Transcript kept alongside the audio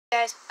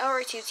Guys,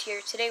 Elroy2's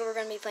here. Today we're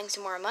going to be playing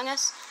some more Among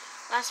Us.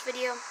 Last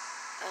video,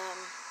 I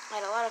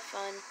had a lot of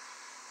fun.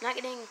 I'm not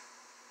getting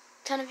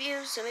a ton of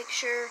views, so make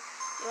sure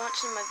you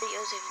watch some of my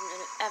videos if you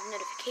have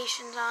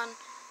notifications on.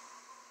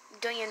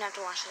 You don't even have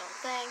to watch the whole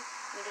thing.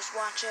 You just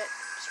watch it.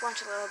 Just watch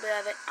a little bit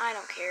of it. I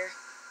don't care.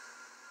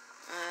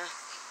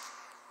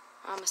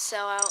 I'm a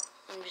sellout.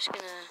 I'm just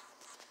gonna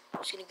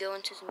go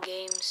into some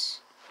games.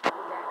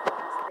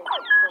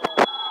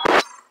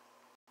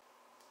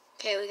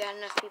 Okay, we got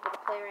enough people to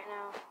play right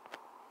now.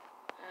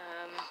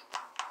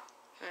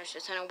 There's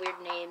a ton of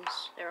weird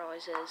names. There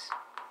always is.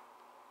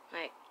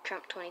 Like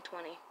Trump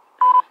 2020.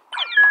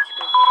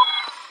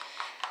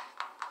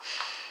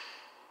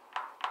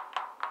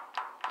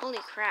 Holy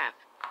crap.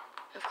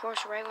 Of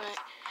course, right when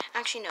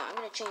actually, no, I'm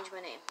going to change my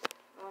name.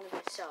 I want to be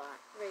a sellout.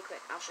 Very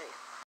quick, I'll show you.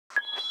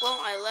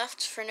 Well, I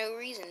left for no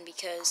reason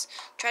because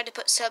I tried to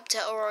put sub to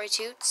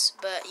Elroy2's,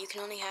 but you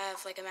can only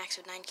have like a max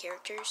of 9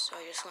 characters, so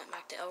I just went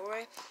back to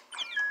Elroy.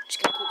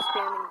 Just gonna keep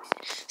spamming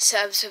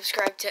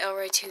subscribe to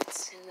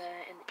Elroy2's in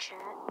the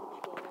chat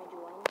each game I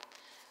join.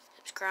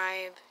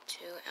 Subscribe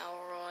to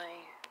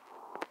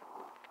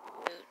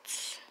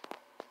Elroy2's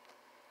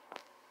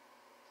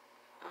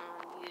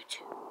on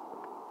YouTube.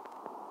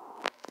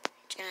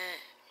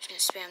 Just gonna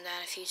spam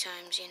that a few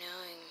times, you know,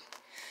 and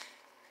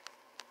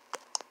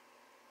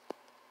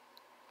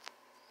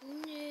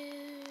no.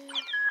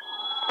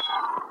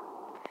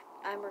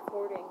 I'm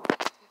recording.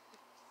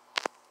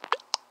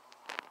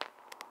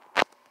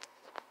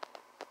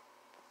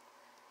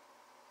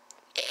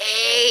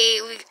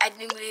 I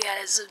think we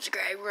got a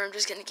subscriber. I'm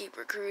just gonna keep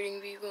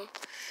recruiting people.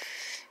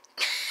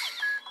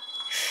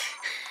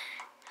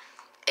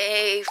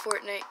 Hey,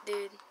 Fortnite,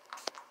 dude.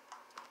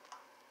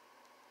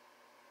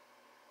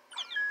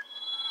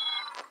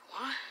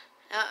 What?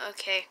 Oh,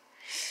 okay.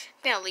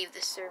 I'm gonna leave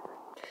this server.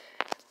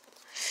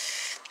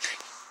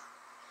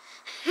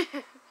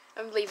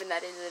 I'm leaving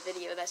that into the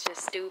video. That's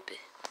just stupid.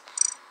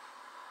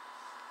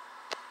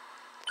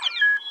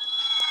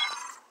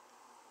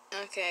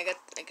 Okay, I got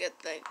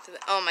the.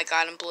 Oh my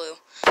God, I'm blue.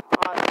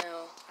 Oh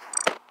no.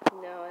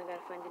 No, I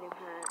gotta find a new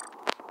hat.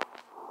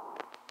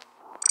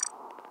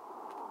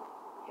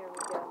 Here we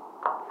go.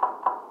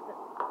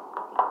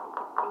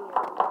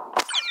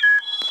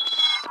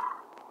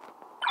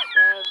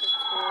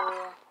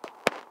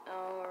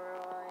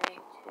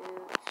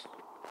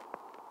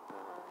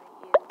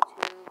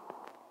 YouTube.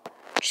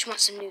 Just want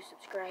some new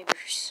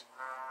subscribers.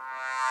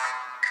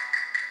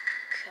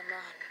 Come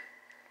on.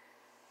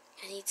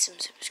 I need some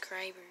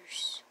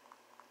subscribers.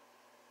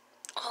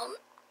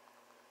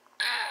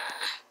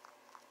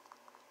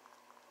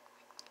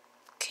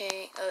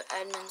 Okay,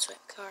 admin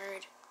swipe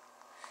card.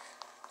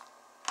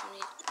 I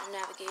need a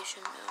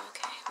navigation. Oh,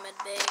 okay, med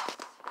bay.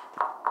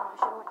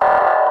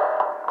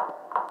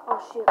 Oh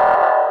shoot.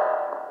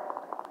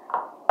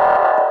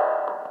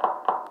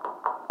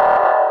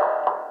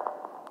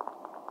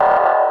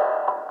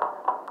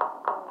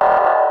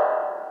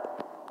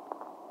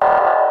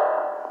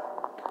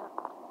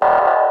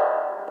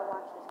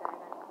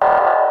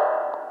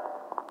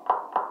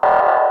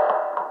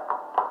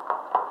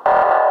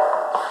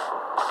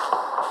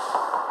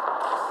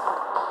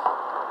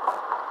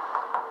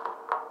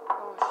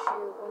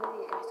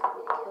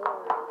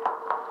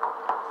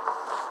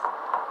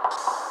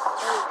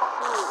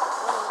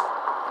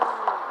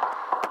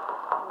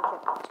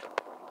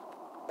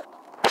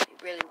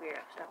 Really weird.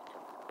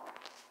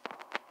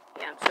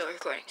 Yeah, I'm still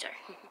recording, sorry.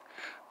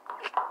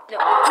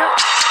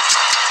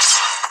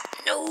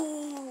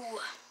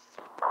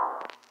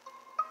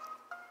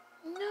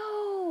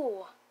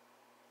 No!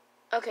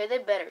 Okay, they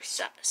better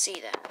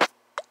see that.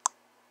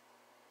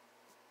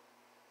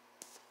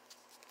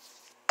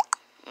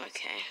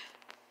 Okay.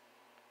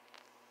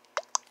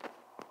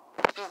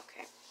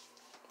 Okay.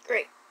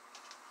 Great.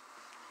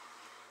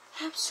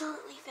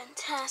 Absolutely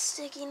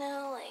fantastic, you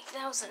know, like,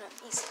 that was an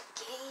amazing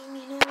game,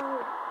 you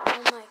know.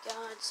 Oh my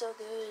God, so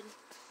good.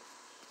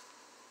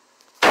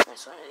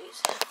 That's one of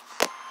these.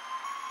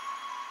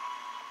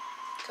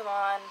 Come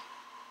on.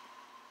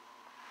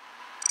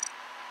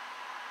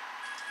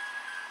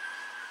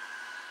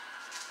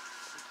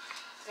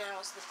 That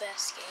was the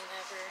best game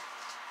ever.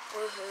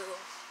 Woohoo,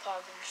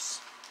 poggers.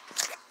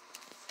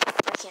 I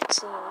can't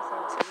see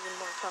anything, so even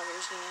more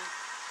poggers, you know.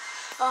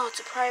 Oh,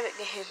 it's a private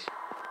game.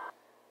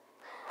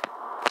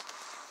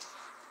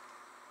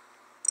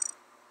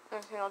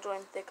 Okay, I'll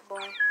join Thick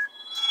Boy.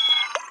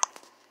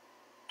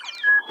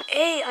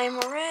 Hey, I'm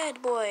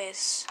Red,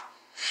 boys.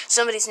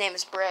 Somebody's name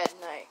is Bread,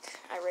 like,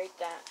 I rate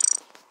that.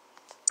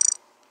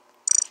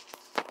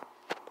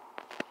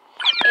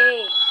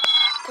 Hey,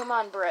 come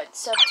on, Bread,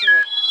 sub to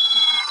me.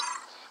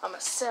 I'm a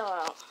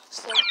sellout.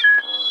 Sub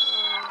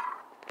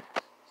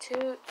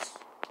Toots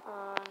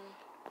on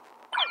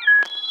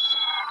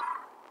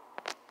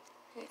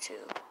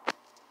YouTube.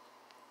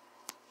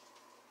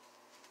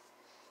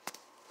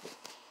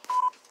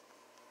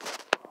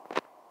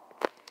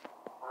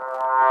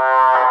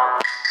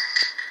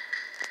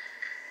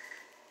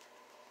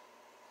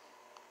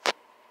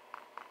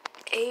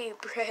 Hey,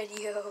 Bread,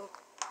 yo.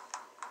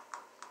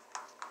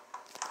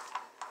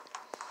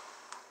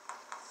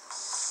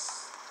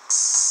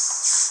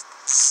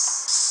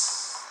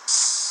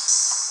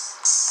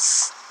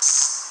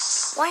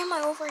 Why am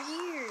I over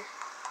here?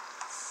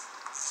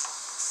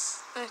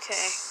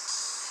 Okay.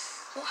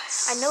 Well,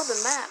 I know the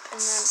map,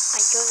 and then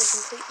I go the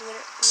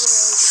literally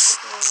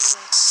just the wrong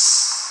way.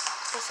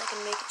 Guess I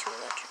can make it to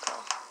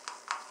electrical.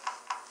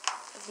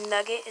 If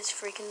Nugget is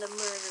freaking the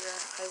murderer,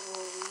 I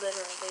will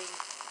literally...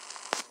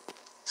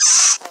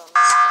 I don't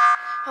know.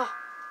 Oh.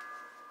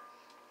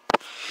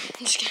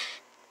 I'm just kidding.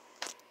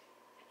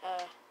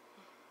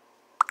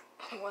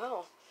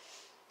 Wow.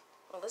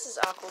 Well, this is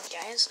awkward,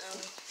 guys.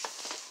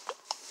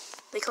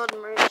 They called an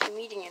emergency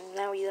meeting, and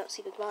now you don't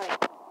see the body.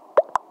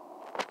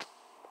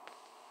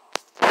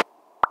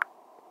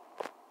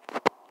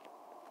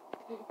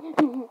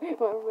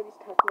 Well, everybody's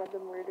talking about the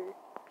murder.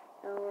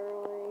 Now we're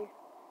only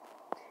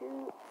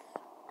two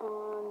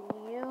on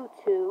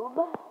YouTube.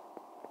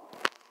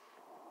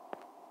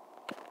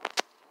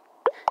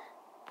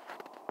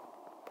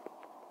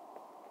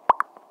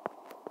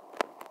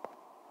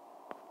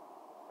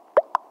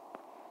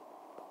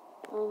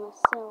 I'm a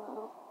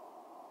sellout.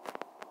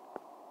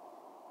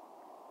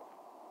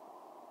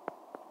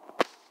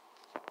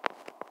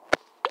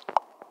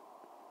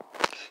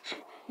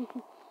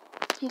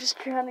 I'm just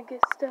trying to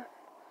get stuff.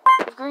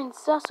 If green's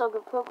sus, I'll go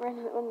program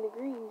it on the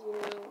greens, you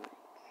know.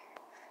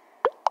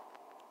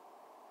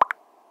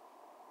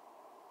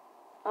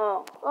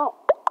 Oh. Oh,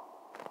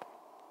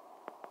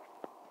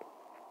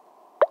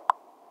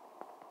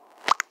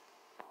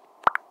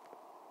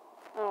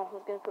 I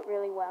was gonna put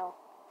really well.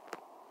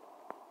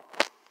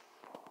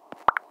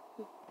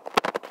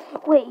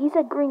 Wait, he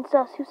said green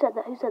sus. Who said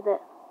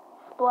that?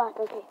 Black.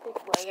 Okay,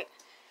 fix black.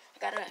 I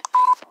gotta.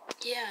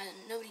 Yeah,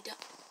 nobody done.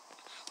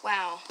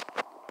 Wow.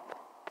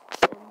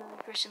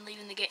 Another person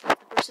leaving the game.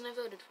 The person I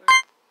voted for.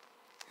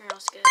 Here, I'll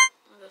skip.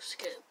 I'll go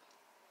skip.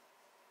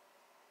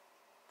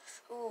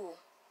 Ooh.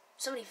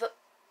 Somebody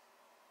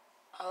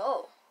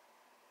Oh.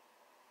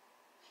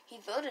 He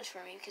voted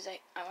for me because I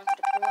wanted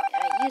to promote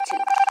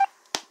YouTube.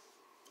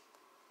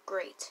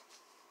 Great.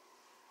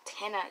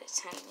 10 out of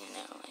 10, you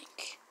know,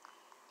 like...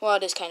 Well,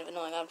 it is kind of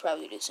annoying. I'd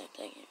probably do the same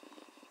thing.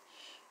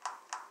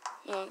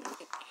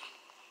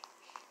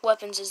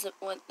 Weapons is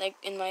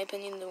in my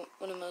opinion,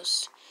 one of the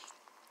most...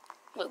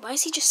 Wait, why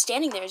is he just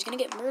standing there? He's gonna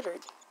get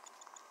murdered.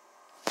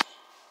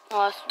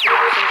 Oh, that's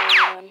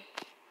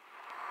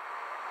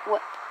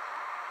what?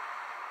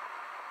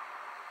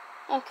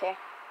 Okay.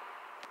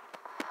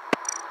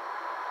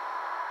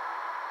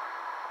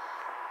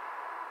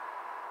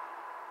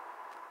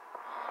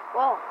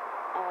 Well,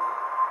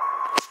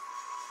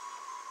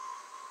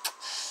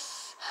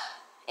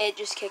 it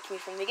just kicked me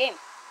from the game.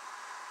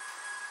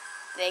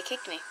 They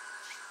kicked me.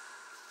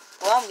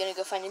 Well, I'm gonna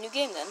go find a new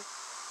game then.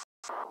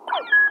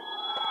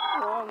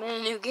 Well, I'm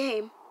in a new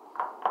game.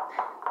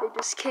 They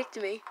just kicked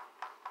me.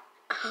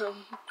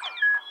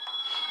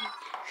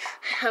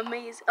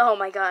 Amazing. Oh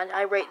my god,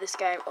 I rate this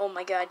guy. Oh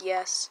my god,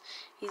 yes.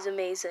 He's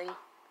amazing.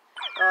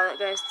 Oh, that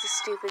guy's the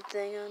stupid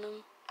thing on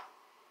him.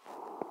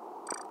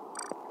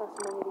 Cost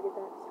money to get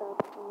that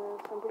stuff on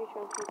this. I'm pretty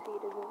sure on PC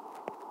it isn't.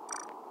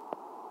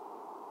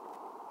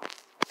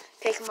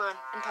 Okay, come on.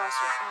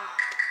 Imposter. Oh.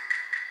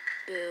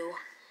 Boo.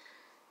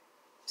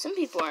 Some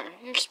people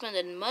you're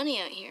spending money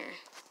out here.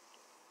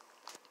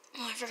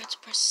 Oh, I forgot to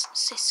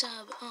say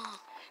sub. Oh,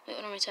 wait,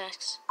 what are my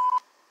tasks?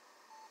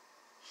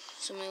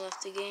 Somebody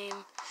left the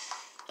game.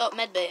 Oh,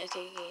 medbay.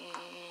 Okay.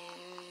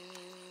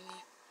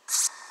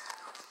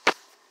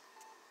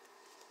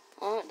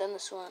 I haven't done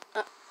this one.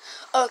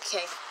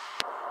 Okay.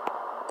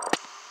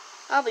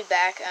 I'll be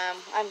back.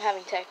 I'm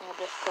having technical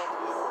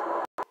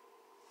difficulties.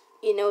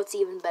 You know what's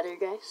even better,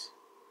 guys?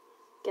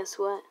 Guess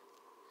what?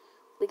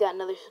 We got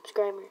another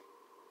subscriber.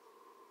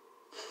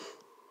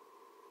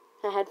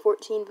 I had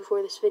 14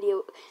 before this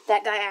video.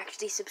 That guy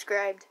actually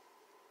subscribed.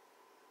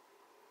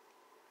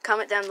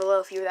 Comment down below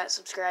if you're that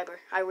subscriber.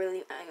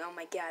 Oh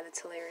my god,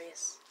 that's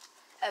hilarious.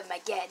 Oh my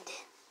god.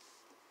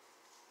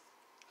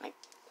 Like,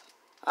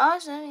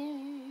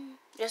 awesome.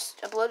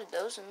 Just uploaded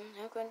those and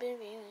how quite a bit of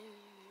views.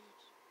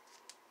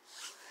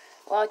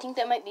 Well, I think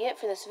that might be it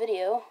for this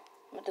video.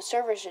 But the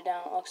servers are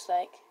down, it looks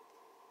like.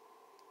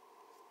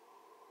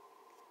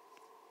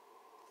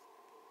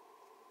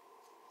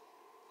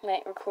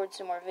 Might record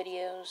some more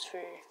videos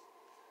for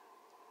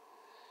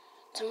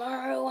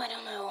tomorrow, I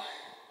don't know.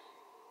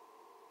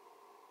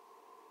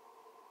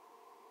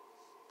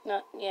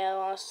 The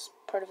last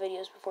part of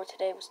videos before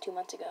today was 2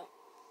 months ago.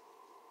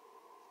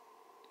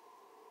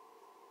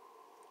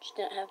 Just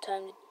didn't have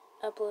time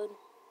to upload.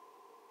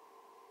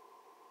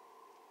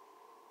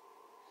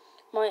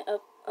 Might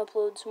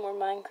upload some more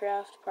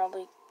Minecraft,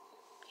 probably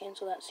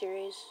cancel that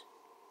series.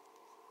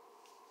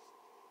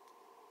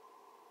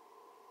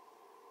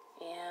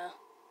 Yeah.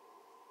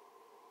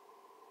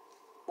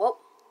 Well,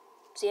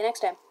 see you next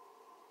time.